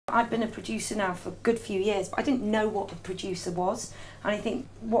I've been a producer now for a good few years, but I didn't know what a producer was. And I think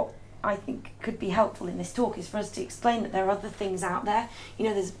what I think could be helpful in this talk is for us to explain that there are other things out there. You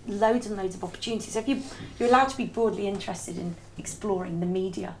know, there's loads and loads of opportunities. So if you're allowed to be broadly interested in exploring the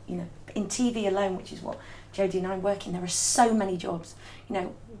media, you know, in TV alone, which is what Jody and I work in, there are so many jobs, you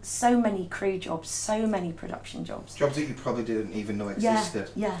know, so many crew jobs, so many production jobs. Jobs that you probably didn't even know existed.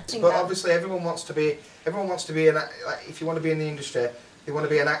 Yeah. But obviously everyone wants to be like, if you want to be in the industry, they want to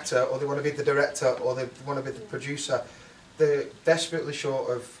be an actor, or they want to be the director, or they want to be the producer. They're desperately short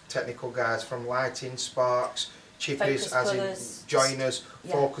of technical guys, from lighting, sparks, chippies, as in joiners,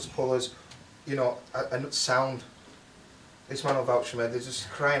 focus pullers, you know, and sound. This man will vouch for me. They're just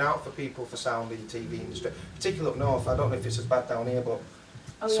crying out for people for sound in the TV industry, particularly up north. I don't know if it's as bad down here, but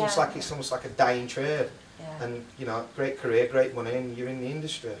it's almost like a dying trade. Yeah. And you know, great career, great money, and you're in the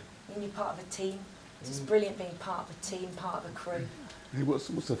industry. And you're part of a team. It's just brilliant being part of a team, part of a crew.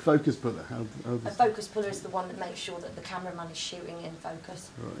 What's a focus puller? A focus puller is the one that makes sure that the cameraman is shooting in focus.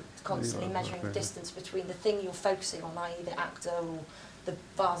 Right. It's constantly measuring the distance between the thing you're focusing on, i.e. the actor or the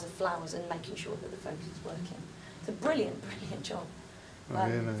vase of flowers, and making sure that the focus is working. It's a brilliant, brilliant job.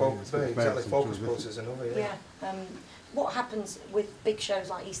 Focus pullers is another, what happens with big shows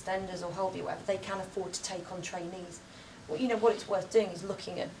like Eastenders or Holby or whatever, they can afford to take on trainees. Well, you know, what it's worth doing is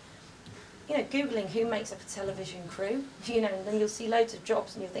looking at, you know, Googling who makes up a television crew, you know, and then you'll see loads of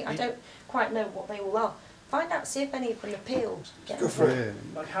jobs and you'll think, I don't quite know what they all are. Find out, see if any of them appeal. Go for it.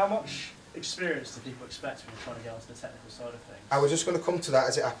 Like, how much experience do people expect when you're trying to get onto the technical side of things? I was just going to come to that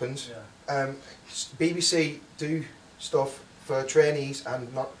as it happens. Yeah. BBC do stuff for trainees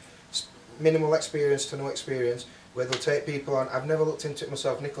and not minimal experience to no experience, where they'll take people on. I've never looked into it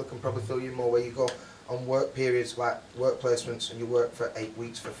myself. Nicola can probably fill you more, where you go on work periods, like work placements, and you work for 8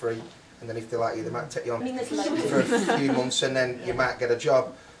 weeks for free. And then if they like you, they might take you on for a few months, and then you might get a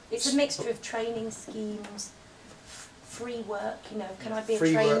job. It's a mixture of training schemes, free work. You know, can I be a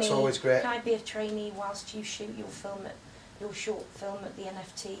trainee? Free work's always great. Can I be a trainee whilst you shoot your short film at the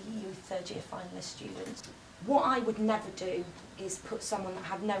NFT, you third-year finalist students? What I would never do is put someone that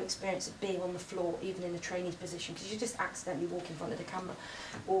had no experience of being on the floor, even in a trainee's position, because you just accidentally walk in front of the camera,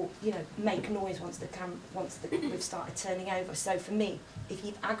 or you know, make noise once we've started turning over. So for me, if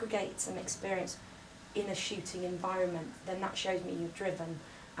you've aggregated some experience in a shooting environment, then that shows me you're driven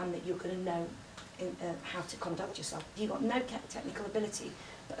and that you're going to know how to conduct yourself. If you've got no technical ability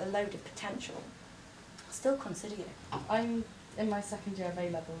but a load of potential, I'll still consider you. I'm in my second year of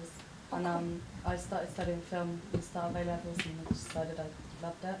A-levels. And I started studying film at the start of A-levels, and I decided I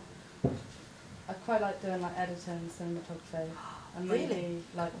loved it. I quite like doing like editing and cinematography, and maybe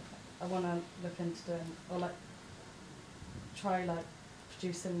like I want to look into doing, or like try like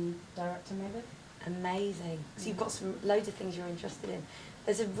producing, directing maybe. Amazing. So you've got loads of things you're interested in.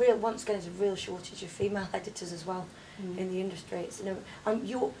 There's a real shortage of female editors as well in the industry. It's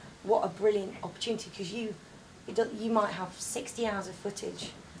what a brilliant opportunity, because you might have 60 hours of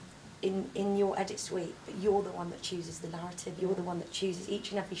footage in your edit suite, but you're the one that chooses the narrative, you're the one that chooses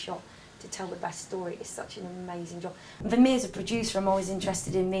each and every shot to tell the best story. It's such an amazing job. And for me as a producer, I'm always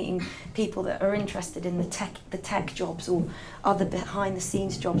interested in meeting people that are interested in the tech jobs or other behind the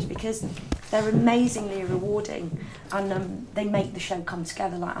scenes jobs, because they're amazingly rewarding, and they make the show come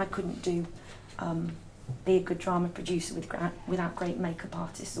together. Like, I couldn't be a good drama producer without great makeup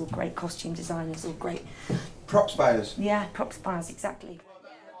artists or great costume designers or great props buyers. Yeah, props buyers, exactly.